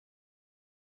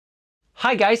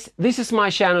Hi guys, this is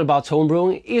my channel about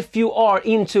homebrewing. If you are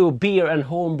into beer and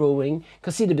homebrewing,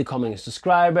 consider becoming a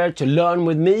subscriber to learn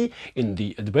with me in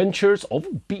the adventures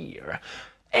of beer.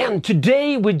 And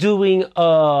today we're doing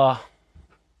a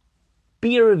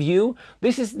beer review.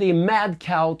 This is the Mad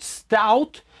Cow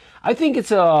Stout. I think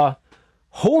it's a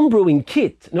homebrewing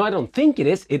kit. No, I don't think it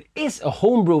is. It is a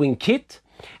homebrewing kit.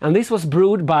 And this was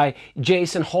brewed by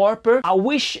Jason Harper. I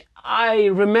wish I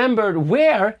remembered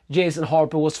where Jason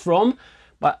Harper was from,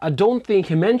 but I don't think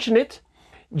he mentioned it.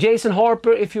 Jason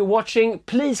Harper, if you're watching,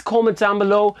 please comment down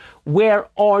below, where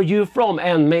are you from?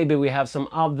 And maybe we have some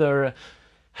other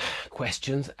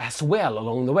questions as well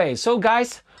along the way. So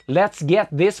guys, let's get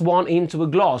this one into a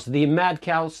glass, the Mad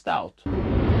Cow Stout.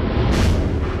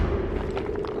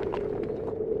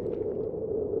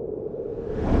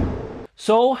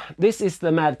 So this is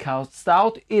the Mad Cow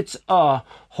Stout. It's a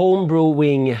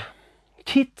homebrewing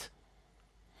kit.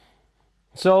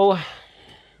 So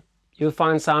you'll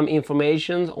find some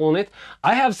information on it.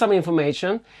 I have some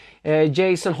information.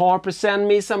 Jason Harper sent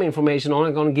me some information on it.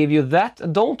 I'm going to give you that. I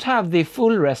don't have the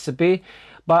full recipe,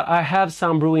 but I have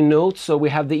some brewing notes. So we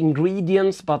have the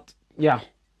ingredients, but yeah,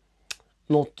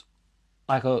 not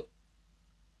like a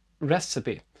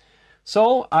recipe.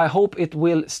 So I hope it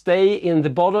will stay in the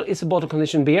bottle. It's a bottle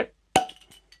conditioned beer.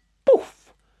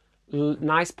 Poof!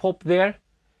 Nice pop there.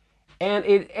 And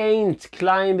it ain't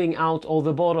climbing out of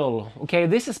the bottle. Okay,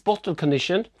 this is bottle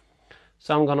conditioned.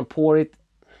 So I'm gonna pour it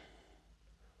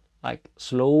like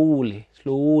slowly.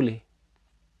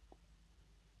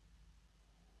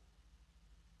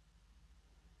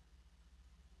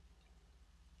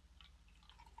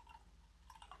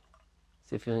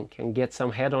 See if you can get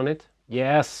some head on it.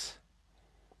 Yes.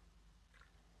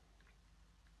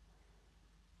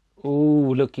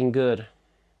 Ooh, looking good.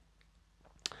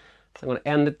 So I'm going to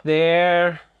end it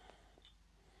there.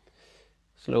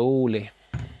 Slowly.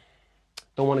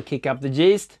 Don't want to kick up the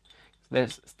yeast.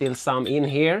 There's still some in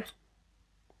here.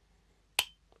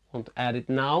 Want to add it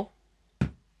now.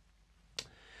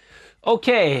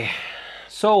 Okay,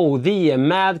 so the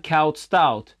Mad Cow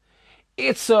Stout.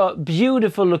 It's a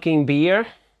beautiful looking beer.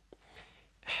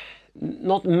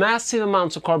 Not massive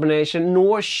amounts of carbonation,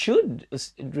 nor should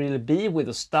it really be with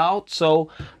a stout, so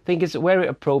I think it's very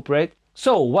appropriate.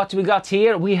 So what we got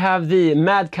here, we have the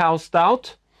Mad Cow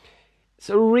Stout. It's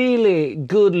a really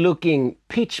good looking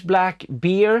pitch black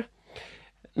beer.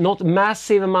 Not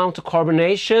massive amount of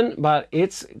carbonation, but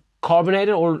it's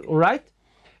carbonated all right.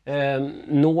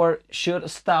 Nor should a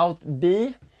stout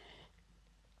be.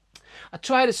 I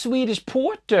tried a Swedish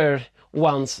porter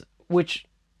once, which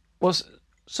was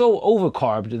so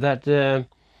overcarbed that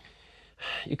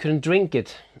you couldn't drink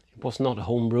it. It was not a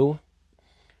homebrew.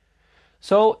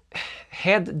 So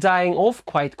head dying off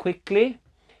quite quickly.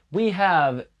 We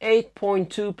have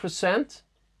 8.2%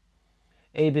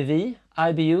 ABV,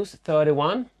 IBUs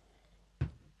 31.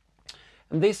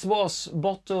 And this was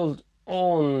bottled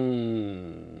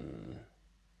on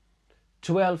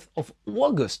 12th of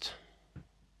August.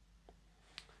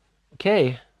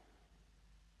 Okay.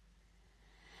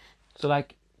 So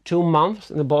like 2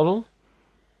 months in the bottle,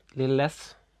 a little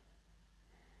less.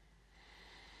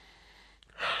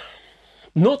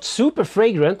 Not super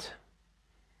fragrant.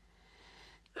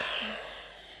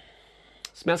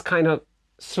 Smells kind of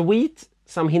sweet,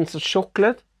 some hints of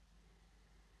chocolate.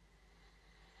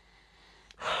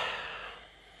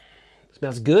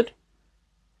 Smells good.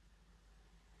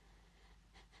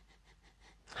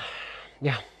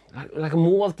 Yeah, like a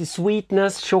malty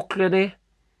sweetness, chocolatey.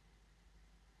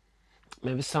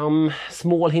 Maybe some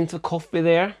small hints of coffee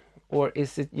there. Or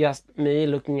is it just me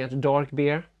looking at the dark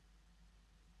beer?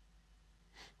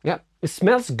 Yeah, it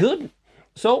smells good.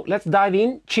 So let's dive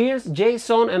in. Cheers,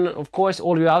 Jason, and of course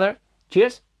all you other.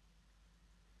 Cheers.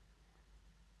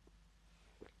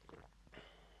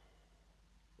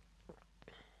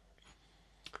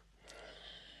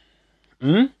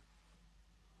 It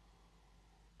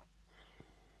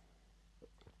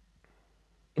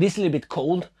is a little bit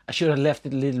cold. I should have left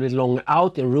it a little bit longer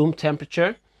out in room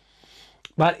temperature.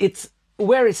 But it's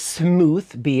very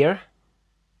smooth beer.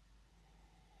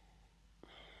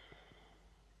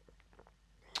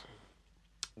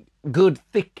 Good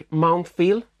thick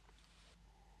mouthfeel.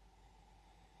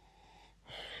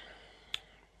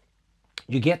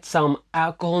 You get some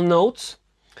alcohol notes.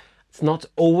 It's not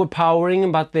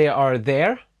overpowering, but they are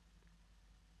there.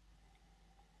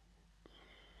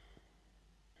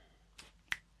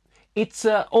 It's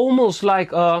almost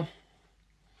like a,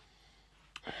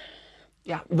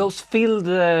 yeah, those filled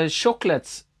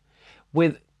chocolates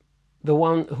with the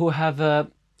one who have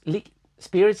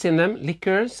spirits in them,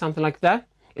 liquor, something like that.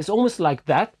 It's almost like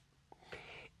that.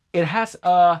 It has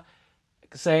a,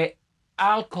 say,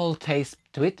 alcohol taste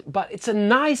to it, but it's a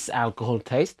nice alcohol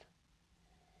taste.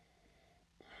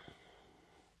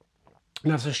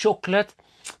 There's a chocolate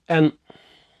and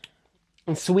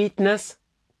sweetness.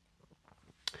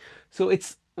 So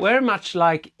it's very much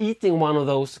like eating one of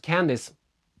those candies.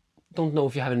 Don't know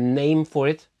if you have a name for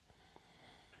it.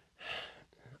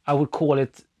 I would call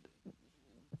it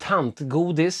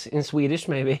tantgodis in Swedish,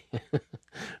 maybe.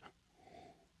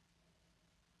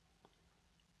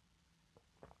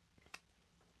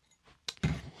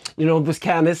 You know, those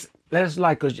candies, there's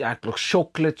like a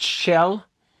chocolate shell,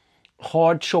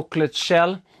 hard chocolate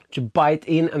shell, that you bite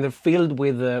in and they're filled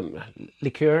with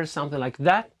liqueur, something like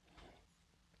that.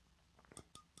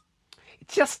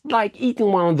 It's just like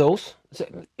eating one of those. So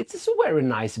it's a very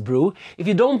nice brew. If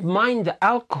you don't mind the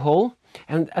alcohol,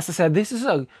 and as I said, this is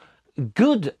a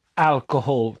good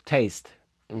alcohol taste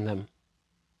in them.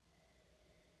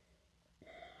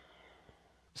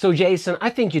 So Jason, I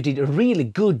think you did a really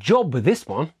good job with this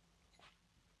one.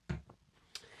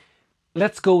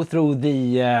 Let's go through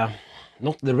the,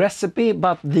 not the recipe,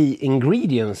 but the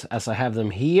ingredients as I have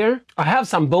them here. I have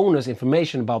some bonus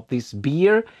information about this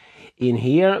beer in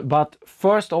here, but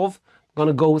first off, I'm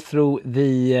gonna go through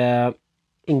the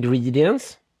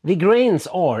ingredients. The grains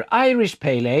are Irish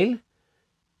Pale Ale,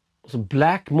 so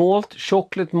black malt,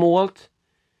 chocolate malt,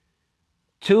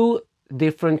 2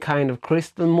 different kind of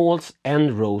crystal malts,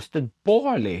 and roasted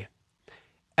barley.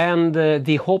 And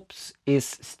the hops is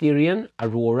Styrian,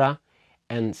 Aurora,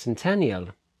 and Centennial,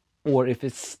 or if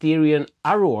it's Styrian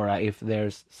Aurora, if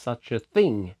there's such a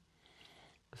thing.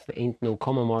 There ain't no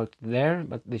comma mark there,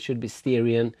 but they should be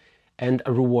Styrian and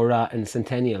Aurora and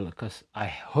Centennial, because I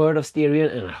heard of Styrian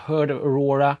and I heard of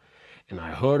Aurora and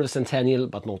I heard of Centennial,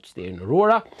 but not Styrian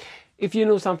Aurora. If you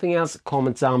know something else,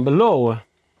 comment down below.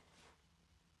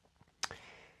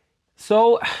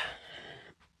 So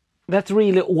that's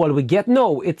really all we get.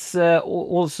 No, it's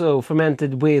also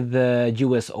fermented with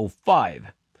US-05,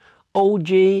 OG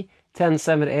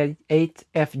 1078,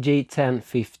 FG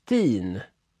 1015.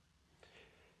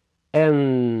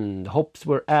 And hops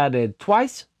were added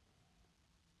twice.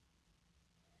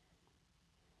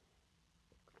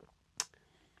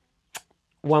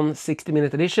 One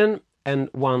 60-minute edition and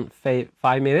one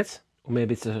 5 minutes, or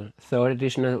maybe it's a 3rd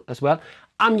edition as well.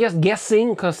 I'm just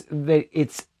guessing because this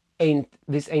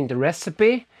ain't a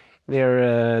recipe.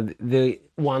 They're the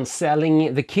ones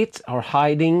selling the kit are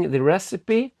hiding the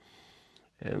recipe,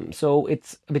 so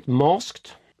it's a bit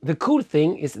masked. The cool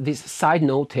thing is this side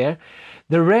note here.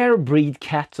 The rare breed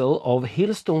cattle of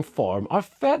Hillstone Farm are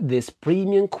fed this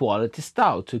premium quality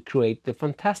stout to create the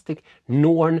fantastic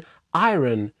Norn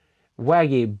Iron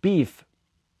Wagyu beef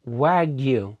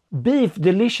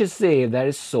deliciously that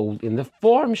is sold in the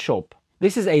farm shop.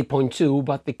 This is 8.2,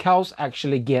 but the cows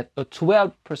actually get a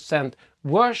 12%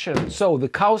 version. So the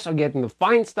cows are getting the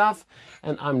fine stuff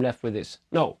and I'm left with this.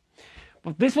 No,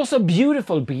 but this was a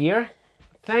beautiful beer.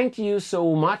 Thank you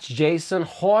so much, Jason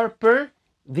Harper.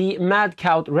 The Mad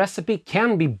Cow recipe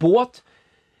can be bought.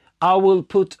 I will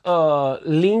put a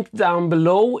link down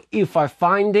below if I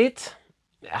find it.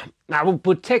 I will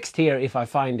put text here if I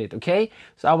find it, okay?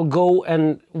 So I will go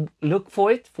and look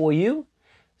for it for you,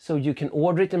 so you can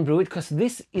order it and brew it, because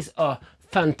this is a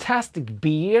fantastic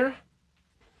beer.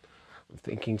 I'm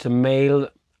thinking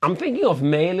of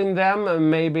mailing them, and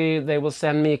maybe they will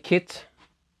send me a kit.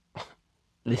 At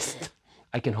least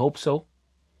I can hope so.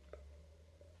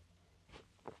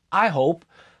 I hope,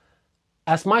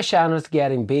 as my channel is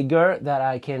getting bigger, that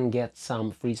I can get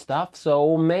some free stuff.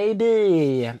 So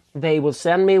maybe they will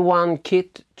send me one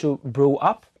kit to brew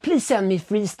up. Please send me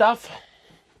free stuff.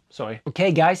 Sorry.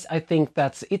 Okay guys, I think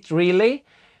that's it really.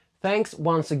 Thanks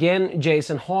once again,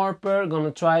 Jason Harper.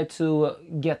 Gonna try to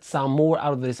get some more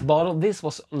out of this bottle. This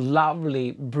was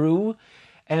lovely brew.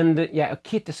 And yeah, a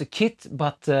kit is a kit,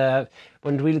 but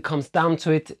when it really comes down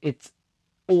to it, it's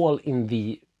all in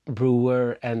the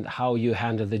brewer and how you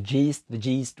handle the yeast. The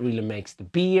yeast really makes the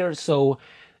beer. So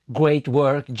great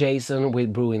work, Jason,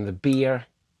 with brewing the beer.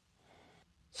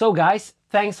 So guys,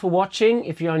 thanks for watching.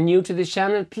 If you are new to this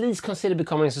channel, please consider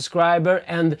becoming a subscriber.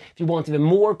 And if you want even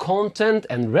more content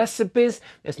and recipes,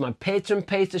 there's my Patreon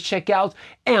page to check out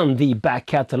and the back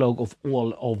catalog of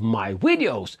all of my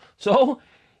videos. So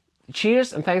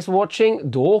cheers and thanks for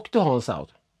watching. Då åkte Hans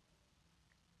out.